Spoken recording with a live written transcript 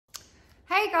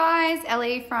Hey guys,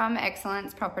 Ellie from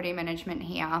Excellence Property Management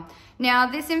here.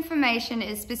 Now this information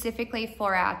is specifically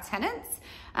for our tenants.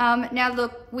 Now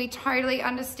look, we totally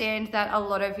understand that a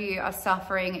lot of you are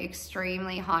suffering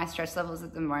extremely high stress levels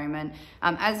at the moment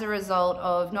as a result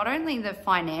of not only the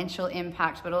financial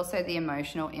impact but also the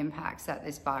emotional impacts that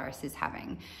this virus is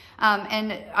having.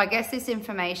 And I guess this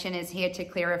information is here to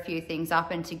clear a few things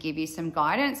up and to give you some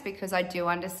guidance, because I do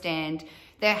understand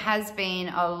there has been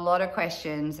a lot of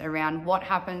questions around what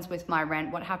happens with my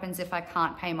rent, what happens if I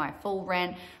can't pay my full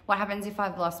rent, what happens if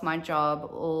I've lost my job,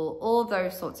 all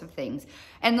those sorts of things.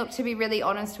 And look, to be really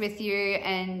honest with you,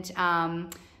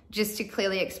 and just to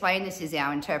clearly explain, this is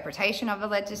our interpretation of the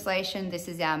legislation, this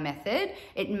is our method.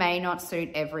 It may not suit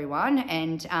everyone,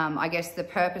 and I guess the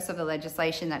purpose of the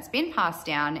legislation that's been passed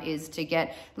down is to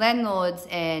get landlords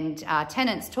and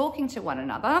tenants talking to one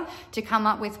another to come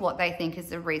up with what they think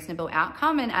is a reasonable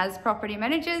outcome, and as property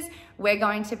managers, we're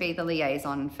going to be the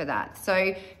liaison for that.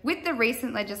 So with the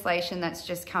recent legislation that's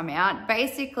just come out,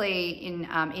 basically in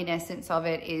essence of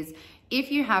it is, if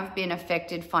you have been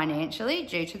affected financially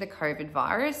due to the COVID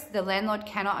virus, the landlord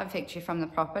cannot evict you from the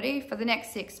property for the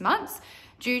next 6 months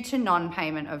due to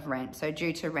non-payment of rent, so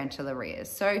due to rental arrears.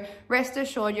 So rest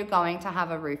assured you're going to have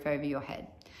a roof over your head.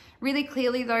 Really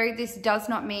clearly though, this does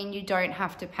not mean you don't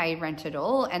have to pay rent at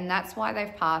all, and that's why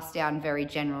they've passed down very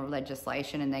general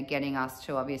legislation, and they're getting us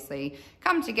to obviously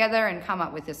come together and come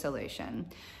up with a solution.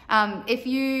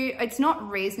 It's not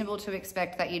reasonable to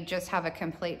expect that you'd just have a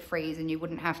complete freeze and you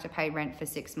wouldn't have to pay rent for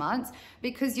 6 months,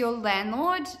 because your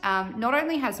landlord not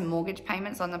only has mortgage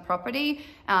payments on the property,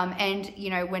 and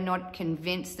we're not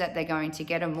convinced that they're going to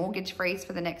get a mortgage freeze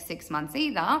for the next 6 months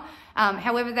either.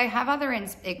 However, they have other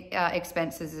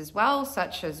expenses as well,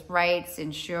 such as rates,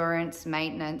 insurance,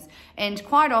 maintenance, and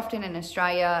quite often in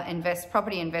Australia,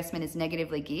 property investment is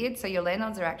negatively geared, so your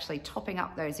landlords are actually topping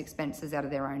up those expenses out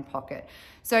of their own pocket.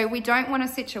 So we don't want a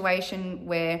situation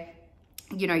where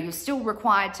you're still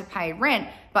required to pay rent,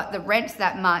 but the rent's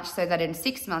that much so that in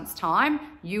 6 months' time,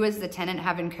 you as the tenant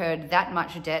have incurred that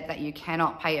much debt that you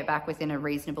cannot pay it back within a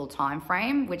reasonable time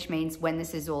frame, which means when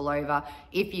this is all over,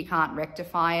 if you can't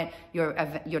rectify it,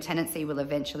 your tenancy will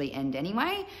eventually end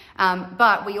anyway.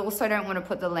 But we also don't want to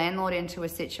put the landlord into a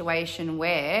situation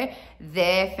where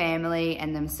their family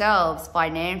and themselves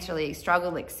financially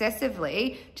struggle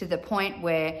excessively to the point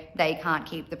where they can't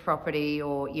keep the property,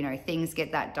 or things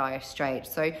get that dire straits.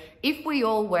 So if we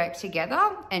all work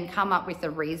together and come up with a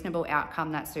reasonable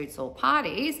outcome that suits all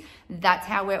parties, that's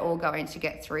how we're all going to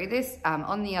get through this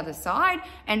on the other side.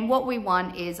 And what we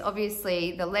want is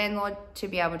obviously the landlord to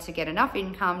be able to get enough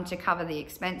income to cover the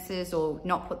expenses or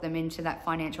not put them into that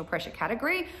financial pressure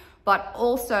category, but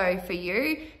also for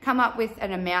you, come up with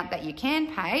an amount that you can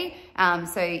pay,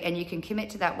 and you can commit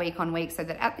to that week on week, so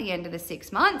that at the end of the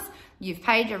 6 months, you've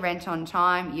paid your rent on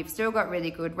time, you've still got really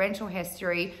good rental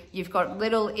history, you've got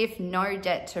little if no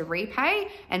debt to repay,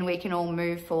 and we can all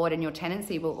move forward, and your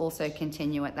tenancy will also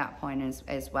continue at that point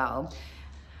as well.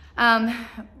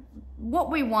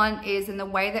 What we want is, and the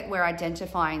way that we're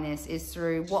identifying this is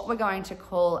through what we're going to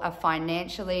call a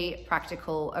financially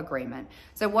practical agreement.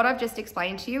 So what I've just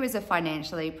explained to you is a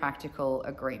financially practical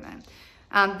agreement.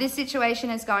 This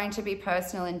situation is going to be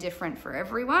personal and different for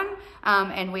everyone,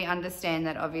 and we understand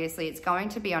that obviously it's going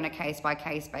to be on a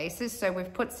case-by-case basis. So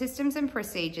we've put systems and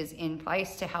procedures in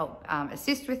place to help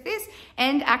assist with this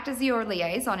and act as your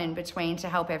liaison in between to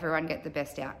help everyone get the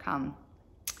best outcome.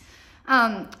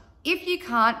 If you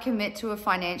can't commit to a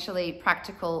financially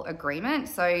practical agreement,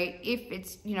 so if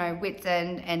it's with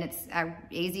and it's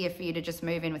easier for you to just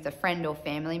move in with a friend or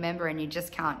family member and you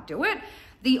just can't do it,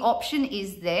 the option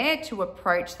is there to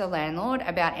approach the landlord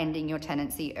about ending your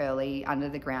tenancy early under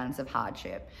the grounds of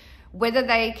hardship. Whether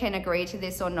they can agree to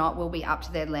this or not will be up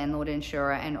to their landlord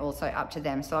insurer and also up to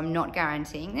them. So I'm not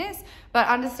guaranteeing this, but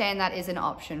understand that is an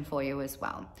option for you as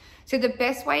well. So the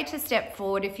best way to step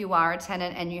forward if you are a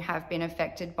tenant and you have been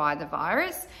affected by the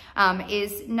virus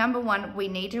is, number one, we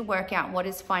need to work out what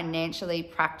is financially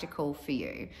practical for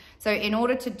you. So in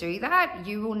order to do that,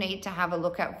 you will need to have a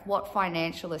look at what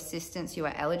financial assistance you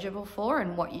are eligible for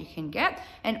and what you can get,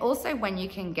 and also when you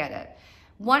can get it.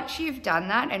 Once you've done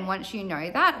that, and once you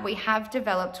know that, we have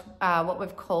developed what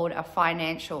we've called a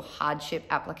financial hardship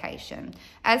application.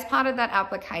 As part of that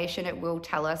application, it will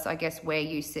tell us, I guess, where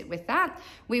you sit with that.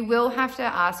 We will have to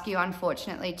ask you,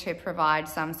 unfortunately, to provide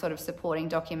some sort of supporting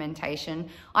documentation.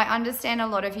 I understand a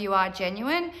lot of you are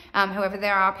genuine. However,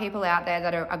 there are people out there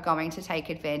that are going to take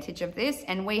advantage of this,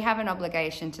 and we have an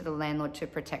obligation to the landlord to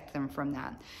protect them from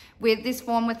that. This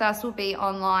form with us will be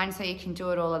online, so you can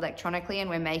do it all electronically, and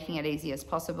we're making it easy as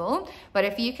possible. But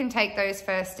if you can take those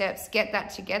first steps, get that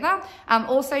together.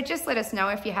 Also, just let us know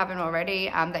if you haven't already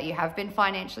that you have been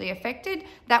financially affected.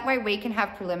 That way we can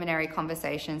have preliminary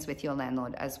conversations with your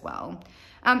landlord as well.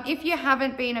 If you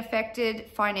haven't been affected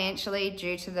financially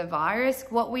due to the virus,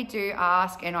 what we do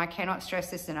ask, and I cannot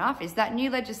stress this enough, is that new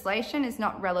legislation is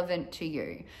not relevant to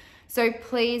you. So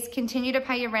please continue to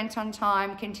pay your rent on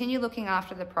time, continue looking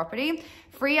after the property,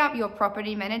 free up your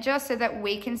property manager so that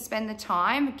we can spend the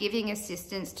time giving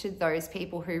assistance to those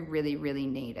people who really, really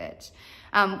need it.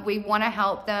 We want to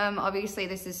help them. Obviously,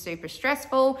 this is super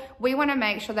stressful. We want to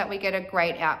make sure that we get a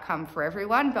great outcome for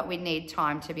everyone, but we need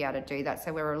time to be able to do that.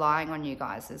 So we're relying on you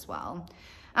guys as well.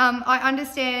 I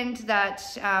understand that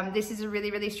this is a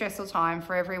really, really stressful time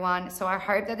for everyone. So I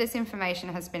hope that this information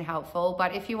has been helpful.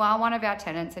 But if you are one of our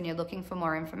tenants and you're looking for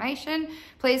more information,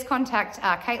 please contact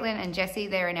Caitlin and Jessie.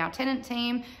 They're in our tenant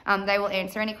team. They will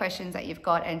answer any questions that you've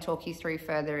got and talk you through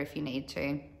further if you need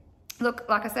to. Look,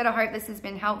 like I said, I hope this has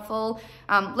been helpful.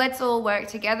 Let's all work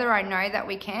together. I know that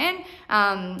we can,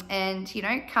 and you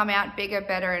know, come out bigger,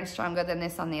 better, and stronger than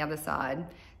this on the other side.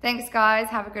 Thanks, guys.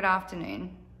 Have a good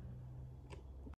afternoon.